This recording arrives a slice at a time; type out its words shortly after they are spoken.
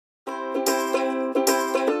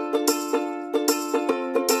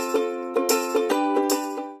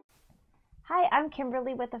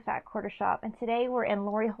Kimberly with the Fat Quarter Shop, and today we're in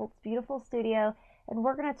Lori Holt's beautiful studio, and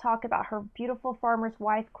we're going to talk about her beautiful farmer's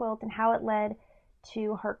wife quilt and how it led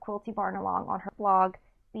to her Quilty Barn Along on her blog,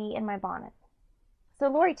 Be in My Bonnet. So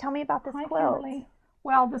Lori, tell me about this Hi, quilt. Kimberly.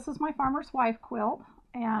 Well, this is my farmer's wife quilt,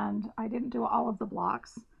 and I didn't do all of the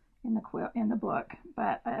blocks in the book,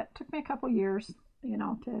 but it took me a couple years,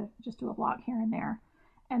 to just do a block here and there.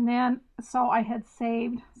 And then, so I had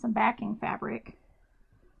saved some backing fabric,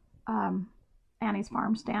 Annie's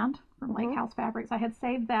Farm Stand from Lake House Fabrics. I had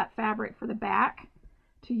saved that fabric for the back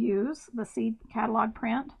to use, the seed catalog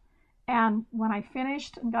print. And when I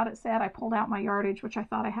finished and got it set, I pulled out my yardage, which I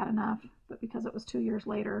thought I had enough, but because it was 2 years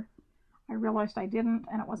later, I realized I didn't,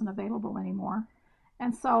 and it wasn't available anymore.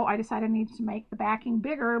 And so I decided I needed to make the backing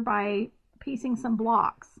bigger by piecing some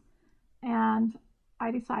blocks. And I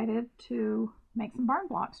decided to make some barn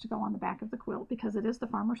blocks to go on the back of the quilt because it is the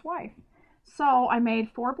farmer's wife. So I made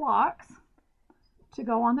 4 blocks to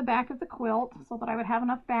go on the back of the quilt so that I would have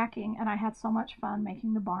enough backing, and I had so much fun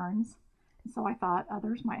making the barns. So I thought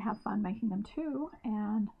others might have fun making them too.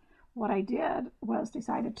 And what I did was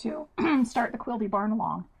decided to start the Quilty Barn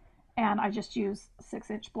Along. And I just used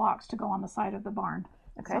 6-inch blocks to go on the side of the barn.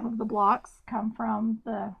 Okay. Some of the blocks come from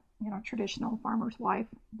the traditional farmer's wife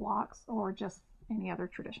blocks, or just any other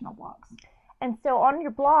traditional blocks. And so on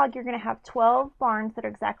your blog, you're going to have 12 barns that are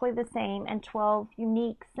exactly the same and 12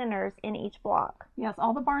 unique centers in each block. Yes,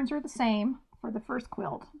 all the barns are the same for the first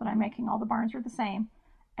quilt that I'm making. All the barns are the same,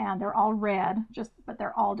 and they're all red, but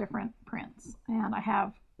they're all different prints. And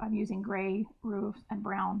I'm using gray roofs and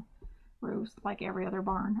brown roofs like every other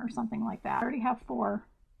barn or something like that. I already have 4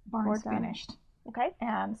 barns finished. Okay.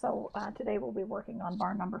 And so today we'll be working on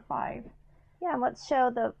barn number 5. Yeah, and let's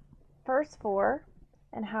show the first 4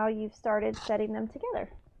 and how you've started setting them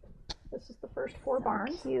together. This is the first 4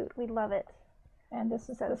 barns. Cute. We love it. And this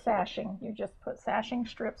is the sashing. You just put sashing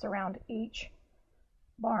strips around each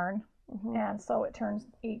barn. And so it turns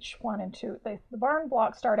each one into, the barn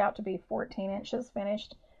blocks start out to be 14 inches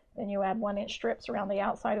finished. Then you add 1-inch strips around the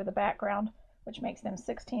outside of the background, which makes them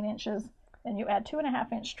 16 inches. Then you add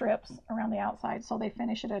 2.5-inch strips around the outside, so they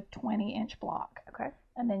finish at a 20-inch block. Okay.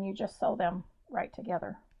 And then you just sew them right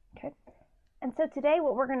together. Okay. And so today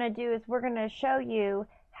what we're going to do is we're going to show you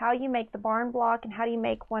how you make the barn block and how do you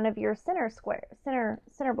make one of your center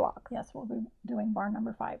blocks. Yes, we'll be doing barn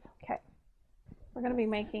number 5. Okay. We're going to be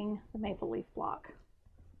making the maple leaf block,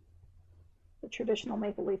 the traditional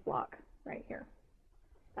maple leaf block right here.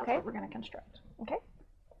 That's what we're going to construct. Okay,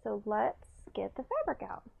 so let's get the fabric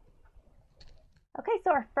out. Okay,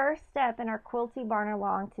 so our first step in our Quilty Barn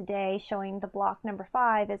Along today, showing the block number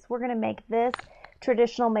 5, is we're going to make this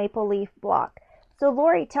traditional maple leaf block. So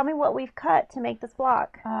Lori, tell me what we've cut to make this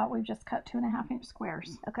block. We've just cut 2.5-inch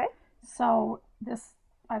squares. Okay. So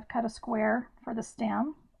I've cut a square for the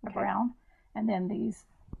stem, the brown, and then these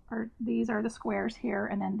are the squares here,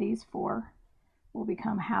 and then these 4 will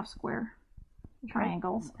become half square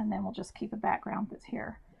triangles, and then we'll just keep a background that's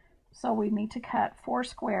here. So we need to cut 4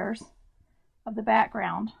 squares of the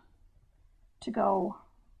background to go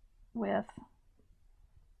with,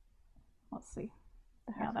 let's see,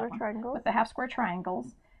 the half square triangles. With the half square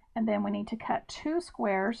triangles, and then we need to cut 2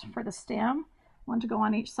 squares for the stem, one to go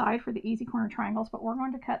on each side for the easy corner triangles, but we're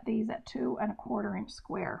going to cut these at 2.25-inch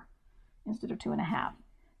square instead of 2.5.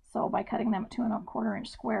 So by cutting them at 2.25-inch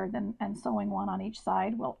square and sewing one on each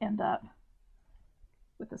side, we'll end up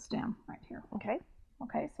with the stem right here. Okay.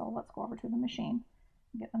 Okay, so let's go over to the machine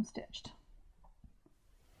and get them stitched.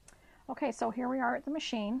 Okay, so here we are at the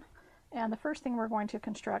machine, and the first thing we're going to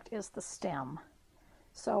construct is the stem.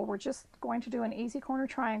 So we're just going to do an easy corner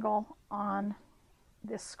triangle on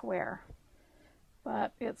this square,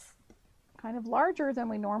 but it's kind of larger than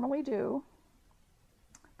we normally do,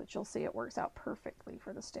 but you'll see it works out perfectly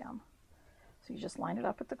for the stem. So you just line it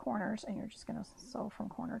up at the corners, and you're just going to sew from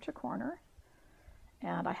corner to corner.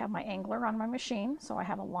 And I have my angler on my machine, so I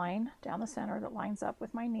have a line down the center that lines up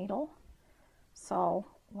with my needle. So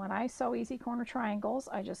when I sew easy corner triangles,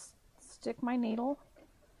 I just stick my needle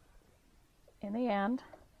in the end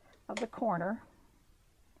of the corner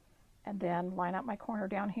and then line up my corner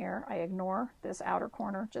down here. I ignore this outer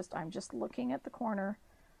corner, I'm just looking at the corner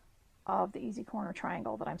of the easy corner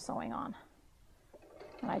triangle that I'm sewing on.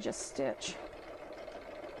 And I just stitch.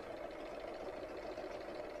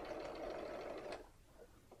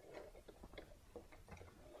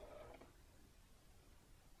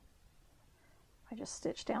 I just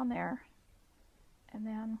stitch down there, and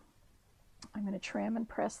then I'm going to trim and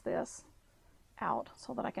press this out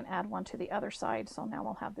so that I can add one to the other side. So now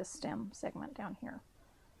we'll have this stem segment down here.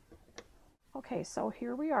 Okay, so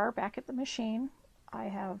here we are back at the machine. I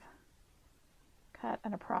have cut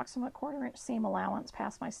an approximate 1/4 inch seam allowance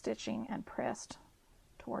past my stitching and pressed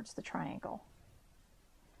towards the triangle.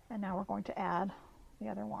 And now we're going to add the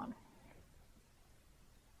other one.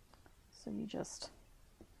 So you just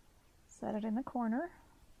set it in the corner,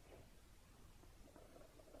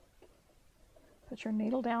 put your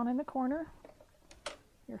needle down in the corner,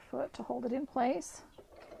 your foot to hold it in place.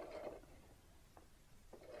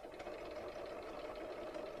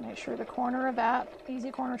 Make sure the corner of that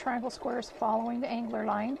easy corner triangle square is following the angler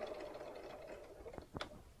line.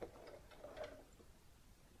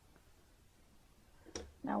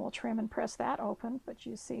 Now we'll trim and press that open, but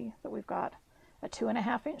you see that we've got a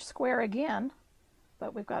 2.5 inch square again,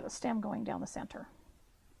 but we've got a stem going down the center.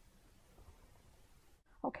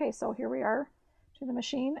 Okay, so here we are to the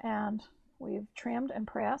machine, and we've trimmed and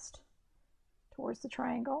pressed towards the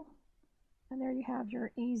triangle, and there you have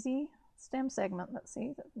your easy stem segment. Let's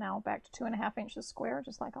see, now back to 2.5 inches square,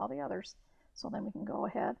 just like all the others. So then we can go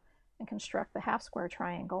ahead and construct the half square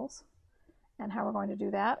triangles. And how we're going to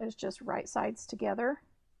do that is just right sides together.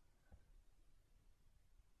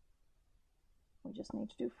 We just need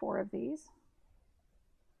to do 4 of these.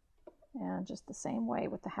 And just the same way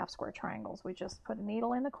with the half square triangles. We just put a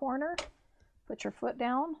needle in the corner, put your foot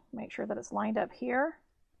down, make sure that it's lined up here.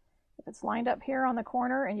 If it's lined up here on the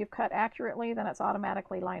corner and you've cut accurately, then it's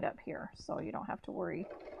automatically lined up here. So you don't have to worry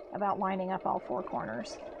about lining up all 4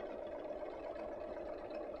 corners.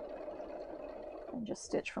 And just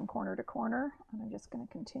stitch from corner to corner. And I'm just going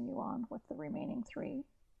to continue on with the remaining 3.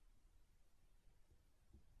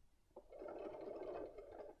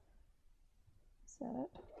 Set it.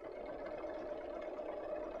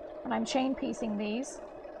 And I'm chain piecing these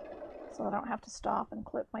so I don't have to stop and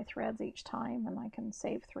clip my threads each time, and I can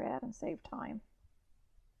save thread and save time.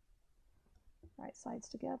 Right sides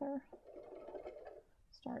together.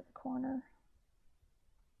 Start the corner.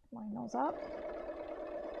 Line those up.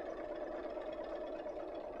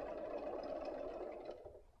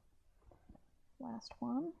 Last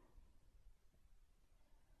one.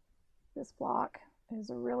 This block is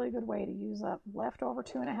a really good way to use up leftover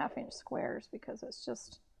 2.5 inch squares, because it's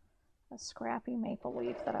just a scrappy maple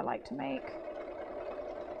leaf that I like to make,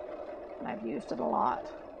 and I've used it a lot.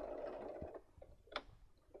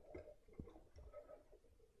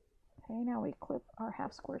 Okay, now we clip our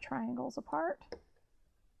half square triangles apart,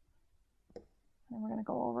 and then we're going to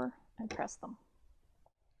go over and press them.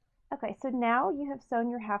 Okay, so now you have sewn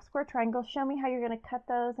your half square triangles. Show me how you're going to cut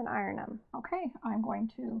those and iron them. Okay, I'm going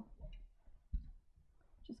to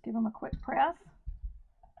just give them a quick press.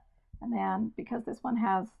 And then, because this one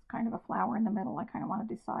has kind of a flower in the middle, I kind of want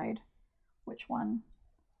to decide which one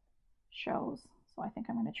shows. So I think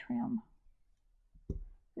I'm going to trim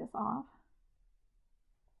this off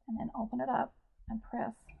and then open it up and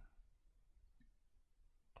press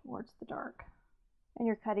towards the dark. And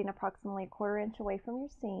you're cutting approximately 1/4 inch away from your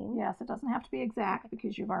seam. Yes, it doesn't have to be exact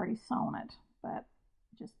because you've already sewn it, but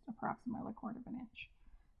just approximately 1/4 inch.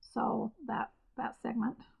 So that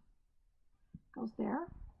segment goes there.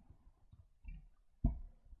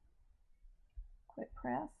 Quick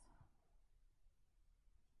press.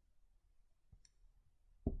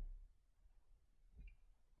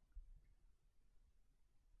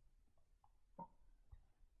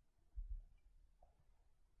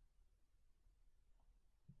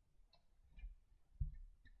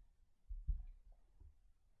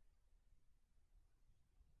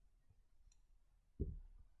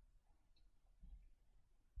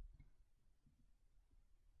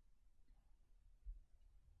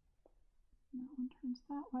 That one turns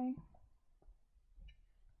that way.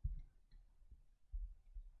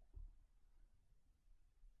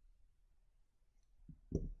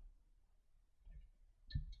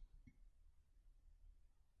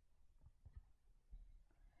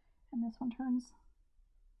 And this one turns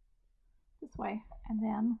this way. And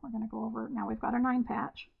then we're going to go over, now we've got our 9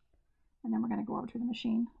 patch, and then we're going to go over to the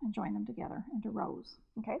machine and join them together into rows.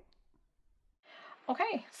 Okay.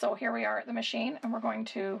 Okay, so here we are at the machine, and we're going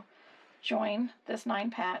to join this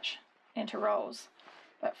 9 patch into rows.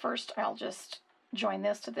 But first I'll just join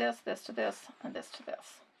this to this, this to this, and this to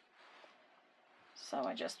this. So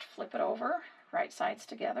I just flip it over, right sides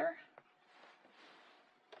together.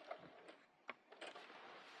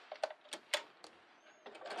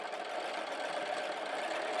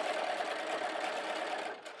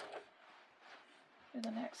 Do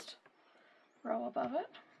the next row above it.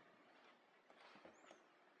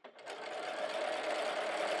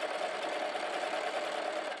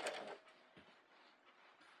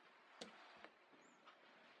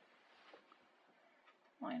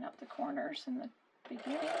 Line up the corners in the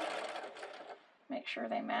beginning. Make sure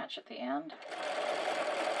they match at the end.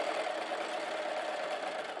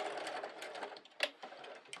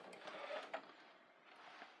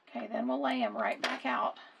 we'll lay them right back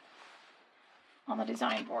out on the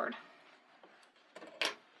design board.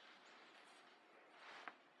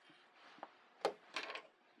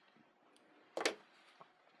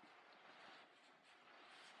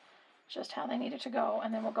 Just how they needed to go,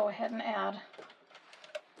 and then we'll go ahead and add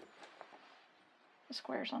the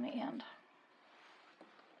squares on the end.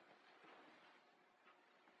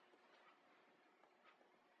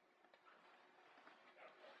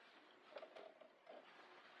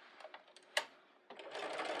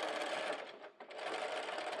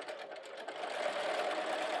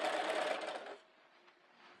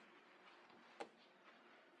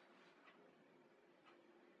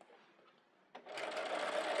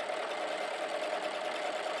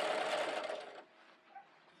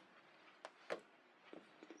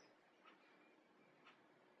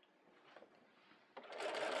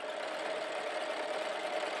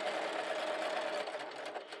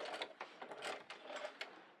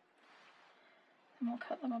 And we'll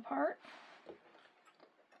cut them apart.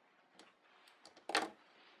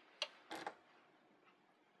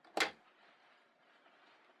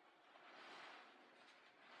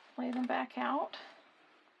 Lay them back out.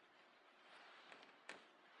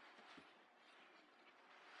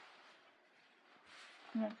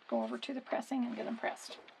 I'm going to go over to the pressing and get them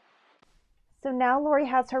pressed. So now Lori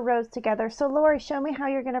has her rows together. So Lori, show me how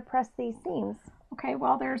you're going to press these seams. Okay,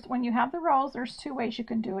 well, when you have the rows, there's two ways you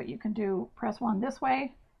can do it. You can press one this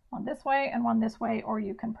way, and one this way, or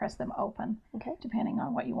you can press them open, okay, depending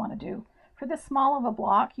on what you want to do. For this small of a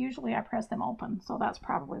block, usually I press them open, so that's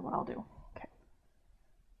probably what I'll do. Okay.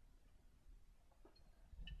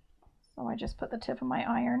 So I just put the tip of my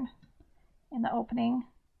iron in the opening.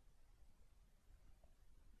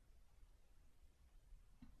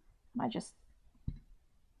 And I just,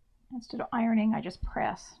 instead of ironing, I just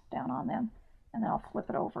press down on them. And then I'll flip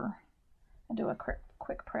it over and do a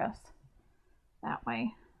quick press that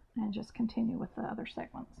way and just continue with the other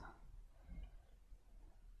segments.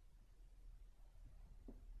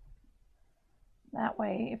 That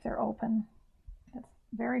way, if they're open, it's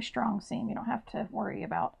very strong seam. You don't have to worry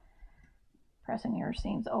about pressing your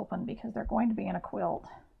seams open because they're going to be in a quilt.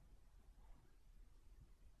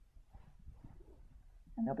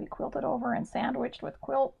 And they'll be quilted over and sandwiched with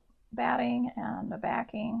quilt batting and the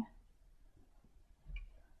backing.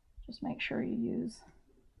 Just make sure you use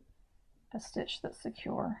a stitch that's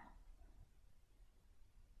secure.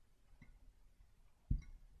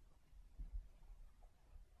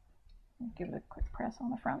 Give it a quick press on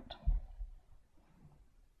the front.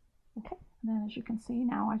 Okay. And then as you can see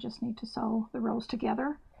now I just need to sew the rows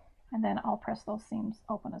together and then I'll press those seams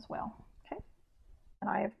open as well. Okay. And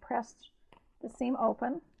I have pressed the seam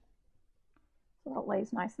open so that it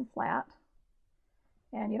lays nice and flat.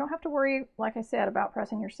 And you don't have to worry, like I said, about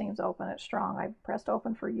pressing your seams open. It's strong. I've pressed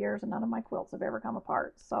open for years and none of my quilts have ever come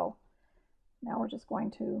apart. So now we're just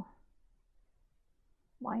going to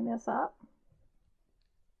line this up.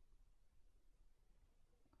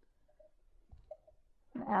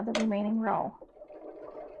 And add the remaining row.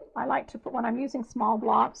 I like to put, when I'm using small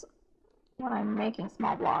blocks, when I'm making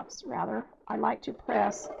small blocks rather, I like to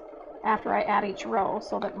press after I add each row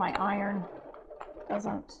so that my iron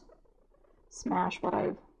doesn't smash what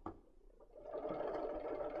I've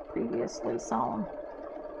previously sewn.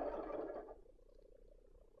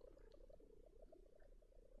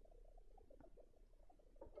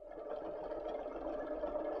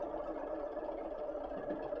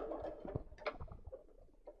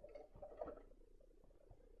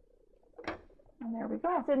 And there we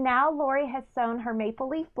go. So now Lori has sewn her maple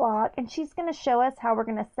leaf block and she's going to show us how we're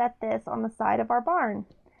going to set this on the side of our barn.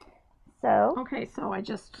 So, okay, so I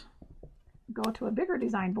just go to a bigger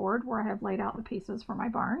design board where I have laid out the pieces for my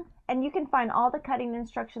barn. And you can find all the cutting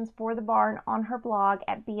instructions for the barn on her blog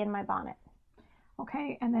at Be in My Bonnet.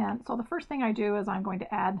 Okay, and then, so the first thing I do is I'm going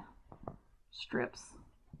to add strips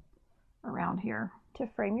around here. To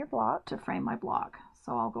frame your block. To frame my block.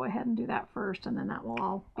 So I'll go ahead and do that first and then that will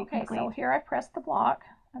all be complete. So here I've pressed the block.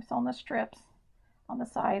 I've sewn the strips on the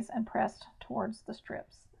sides and pressed towards the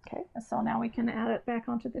strips. Okay. And so now we can add it back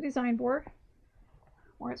onto the design board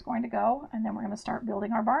where it's going to go, and then we're going to start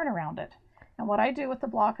building our barn around it. And what I do with the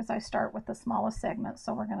block is I start with the smallest segment,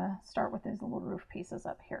 so we're going to start with these little roof pieces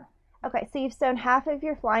up here. Okay, so you've sewn half of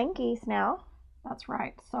your flying geese now. That's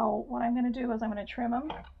right. So what I'm going to do is I'm going to trim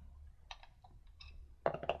them.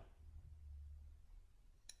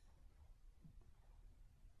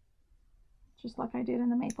 Just like I did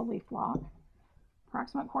in the maple leaf block.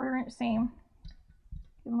 Approximate 1/4 inch seam.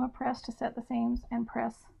 Give them a press to set the seams and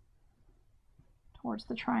press towards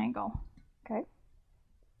the triangle. Okay.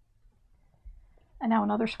 And now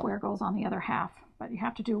another square goes on the other half. But you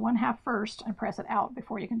have to do 1/2 first and press it out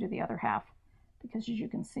before you can do the other half, because as you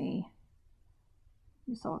can see,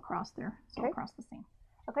 you sew across there, sew across the seam.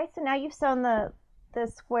 Okay, so now you've sewn the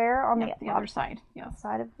square on the other side. Yes.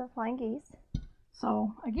 Side of the flying geese.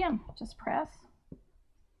 So again, just press.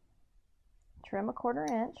 Trim 1/4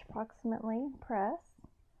 inch approximately, press.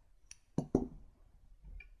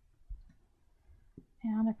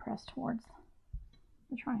 And I press towards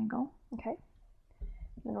the triangle. Okay.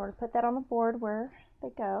 In order to put that on the board where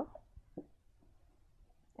they go.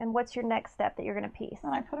 And what's your next step that you're going to piece?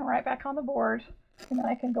 And I put them right back on the board, and then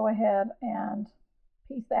I can go ahead and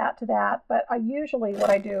piece that to that. But I usually,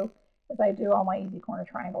 what I do is I do all my easy corner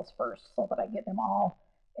triangles first, so that I get them all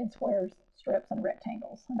in squares, strips, and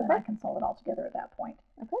rectangles, and then I can sew it all together at that point.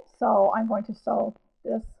 Okay. So I'm going to sew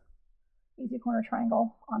this easy corner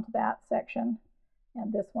triangle onto that section,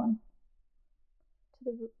 and this one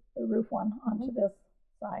to the roof one onto this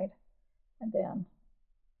side, and then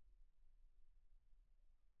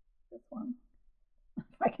this one,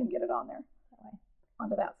 if I can get it on there,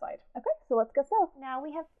 onto that side. Okay, so let's go sew. Now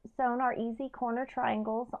we have sewn our easy corner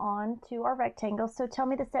triangles onto our rectangles. So tell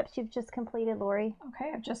me the steps you've just completed, Lori.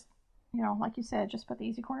 Okay, I've just, like you said, just put the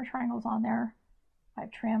easy corner triangles on there.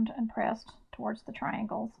 I've trimmed and pressed towards the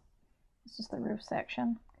triangles. This is the roof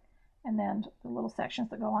section. And then the little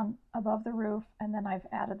sections that go on above the roof, and then I've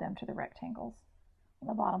added them to the rectangles on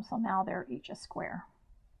the bottom. So now they're each a square.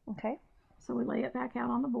 Okay. So we lay it back out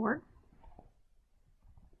on the board.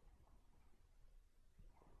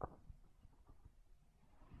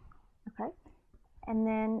 Okay. And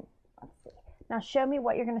then, let's see. Now show me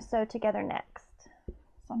what you're going to sew together next.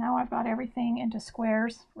 So now I've got everything into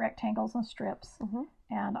squares, rectangles, and strips.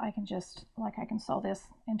 And I can just, I can sew this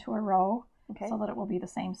into a row so that it will be the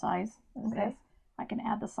same size as this. I can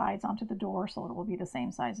add the sides onto the door so it will be the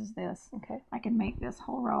same size as this. Okay. I can make this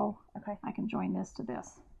whole row. Okay. I can join this to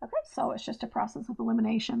this. Okay. So it's just a process of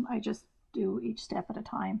elimination. I just do each step at a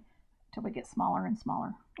time till we get smaller and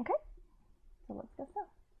smaller. Okay. So let's go sew.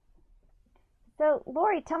 So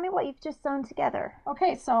Lori, tell me what you've just sewn together.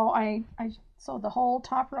 Okay, so I sewed the whole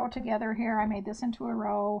top row together here. I made this into a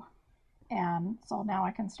row. And so now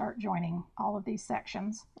I can start joining all of these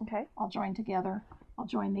sections. Okay. I'll join together. I'll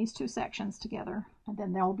join these two sections together, and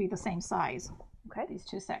then they'll be the same size. Okay. These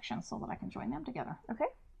two sections, so that I can join them together. Okay.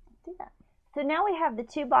 Let's do that. So now we have the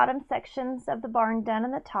two bottom sections of the barn done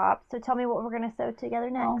in the top. So tell me what we're going to sew together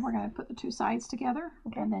next. Well, we're going to put the two sides together,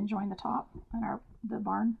 and then join the top, and the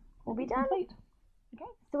barn will be done. Complete. Okay.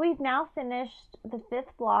 So we've now finished the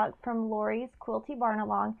 5th block from Lori's Quilty Barn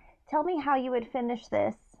Along. Tell me how you would finish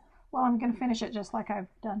this. Well, I'm going to finish it just like I've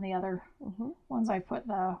done the other ones. I put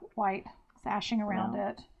the white sashing around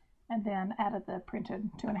it, and then added the printed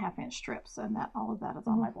 2.5 inch strips, and all of that is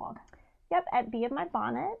on my blog. Yep, at Be of My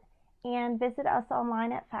Bonnet, and visit us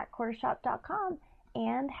online at fatquartershop.com,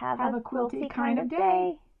 and have a quilty kind of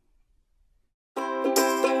day.